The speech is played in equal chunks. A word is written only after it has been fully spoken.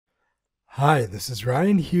Hi, this is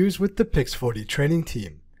Ryan Hughes with the Pix4D Training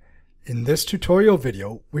team. In this tutorial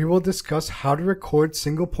video, we will discuss how to record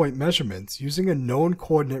single point measurements using a known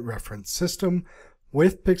coordinate reference system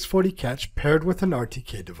with Pix4Dcatch paired with an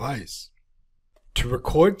RTK device. To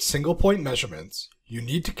record single point measurements, you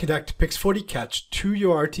need to connect Pix4Dcatch to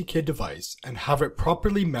your RTK device and have it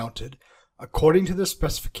properly mounted according to the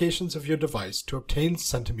specifications of your device to obtain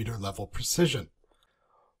centimeter level precision.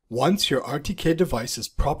 Once your RTK device is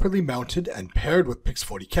properly mounted and paired with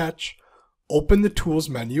Pix4Dcatch, open the Tools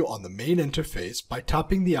menu on the main interface by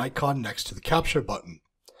tapping the icon next to the Capture button.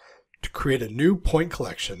 To create a new point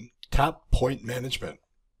collection, tap Point Management.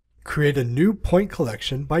 Create a new point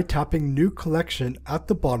collection by tapping New Collection at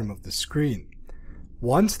the bottom of the screen.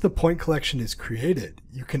 Once the point collection is created,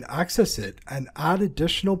 you can access it and add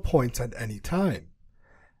additional points at any time.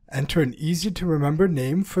 Enter an easy-to-remember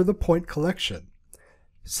name for the point collection.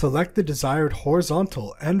 Select the desired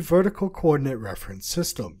horizontal and vertical coordinate reference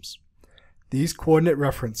systems. These coordinate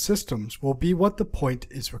reference systems will be what the point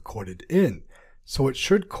is recorded in, so it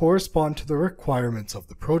should correspond to the requirements of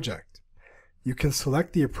the project. You can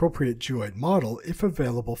select the appropriate geoid model if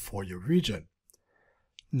available for your region.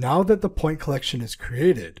 Now that the point collection is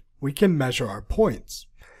created, we can measure our points.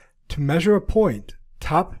 To measure a point,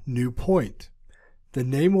 tap New Point. The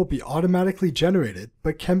name will be automatically generated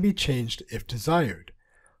but can be changed if desired.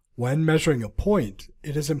 When measuring a point,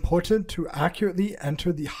 it is important to accurately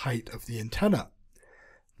enter the height of the antenna.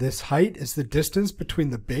 This height is the distance between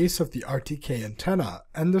the base of the RTK antenna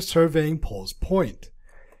and the surveying pole's point.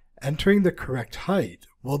 Entering the correct height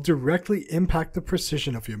will directly impact the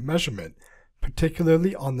precision of your measurement,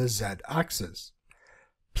 particularly on the Z-axis.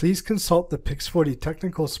 Please consult the Pix4D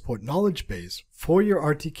Technical Support Knowledge Base for your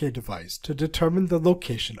RTK device to determine the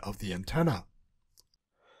location of the antenna.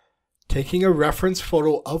 Taking a reference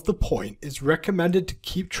photo of the point is recommended to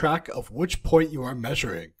keep track of which point you are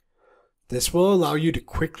measuring. This will allow you to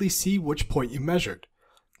quickly see which point you measured.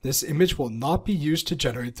 This image will not be used to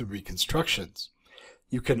generate the reconstructions.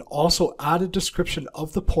 You can also add a description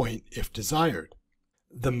of the point if desired.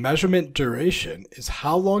 The measurement duration is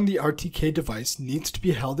how long the RTK device needs to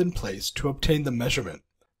be held in place to obtain the measurement.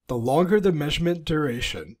 The longer the measurement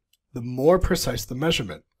duration, the more precise the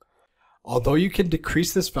measurement. Although you can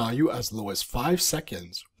decrease this value as low as 5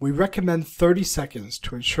 seconds, we recommend 30 seconds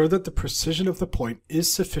to ensure that the precision of the point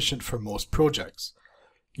is sufficient for most projects.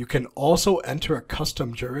 You can also enter a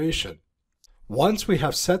custom duration. Once we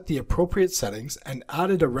have set the appropriate settings and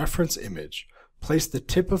added a reference image, place the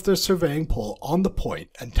tip of the surveying pole on the point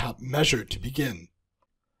and tap Measure to begin.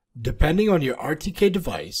 Depending on your RTK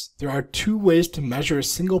device, there are two ways to measure a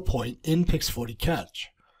single point in Pix4Dcatch.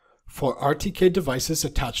 For RTK devices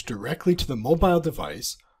attached directly to the mobile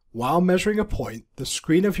device, while measuring a point, the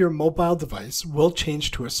screen of your mobile device will change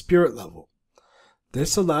to a spirit level.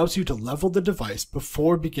 This allows you to level the device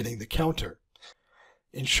before beginning the counter.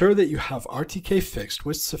 Ensure that you have RTK fixed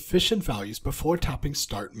with sufficient values before tapping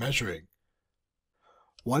Start Measuring.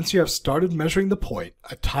 Once you have started measuring the point,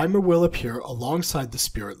 a timer will appear alongside the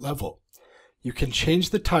spirit level. You can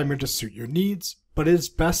change the timer to suit your needs, but it is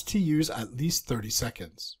best to use at least 30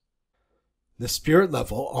 seconds. The spirit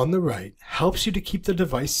level on the right helps you to keep the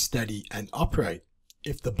device steady and upright.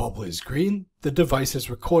 If the bubble is green, the device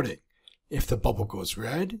is recording. If the bubble goes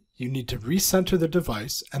red, you need to recenter the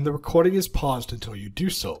device and the recording is paused until you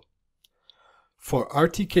do so. For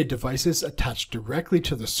RTK devices attached directly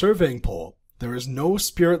to the surveying pole, there is no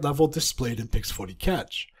spirit level displayed in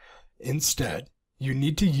Pix4Dcatch. Instead, you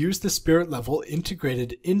need to use the spirit level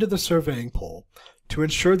integrated into the surveying pole to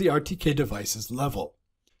ensure the RTK device is level.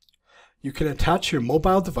 You can attach your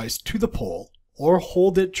mobile device to the pole or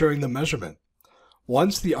hold it during the measurement.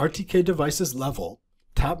 Once the RTK device is level,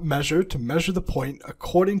 tap Measure to measure the point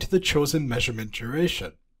according to the chosen measurement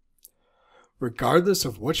duration. Regardless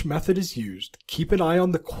of which method is used, keep an eye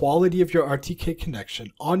on the quality of your RTK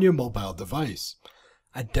connection on your mobile device.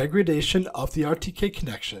 A degradation of the RTK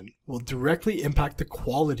connection will directly impact the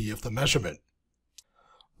quality of the measurement.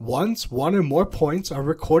 Once one or more points are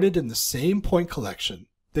recorded in the same point collection,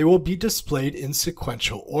 they will be displayed in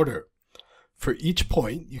sequential order. For each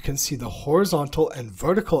point, you can see the horizontal and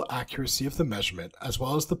vertical accuracy of the measurement as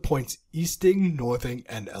well as the point's easting, northing,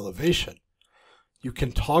 and elevation. You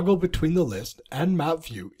can toggle between the list and map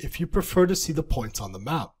view if you prefer to see the points on the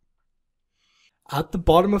map. At the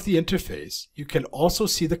bottom of the interface, you can also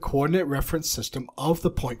see the coordinate reference system of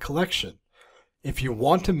the point collection. If you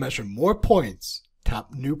want to measure more points,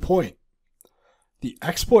 tap New Point. The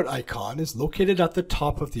export icon is located at the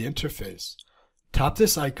top of the interface. Tap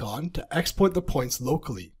this icon to export the points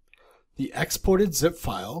locally. The exported zip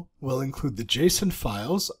file will include the JSON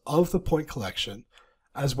files of the point collection,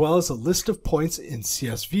 as well as a list of points in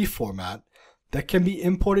CSV format that can be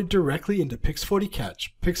imported directly into Pix4Dcatch,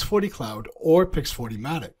 Pix4D Cloud, or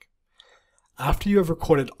Pix4Dmatic. After you have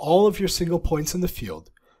recorded all of your single points in the field,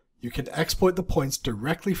 you can export the points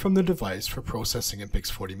directly from the device for processing in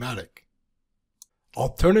Pix4Dmatic.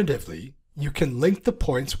 Alternatively, you can link the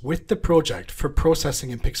points with the project for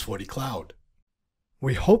processing in Pix4D Cloud.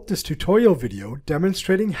 We hope this tutorial video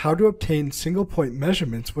demonstrating how to obtain single point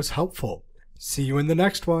measurements was helpful. See you in the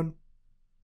next one.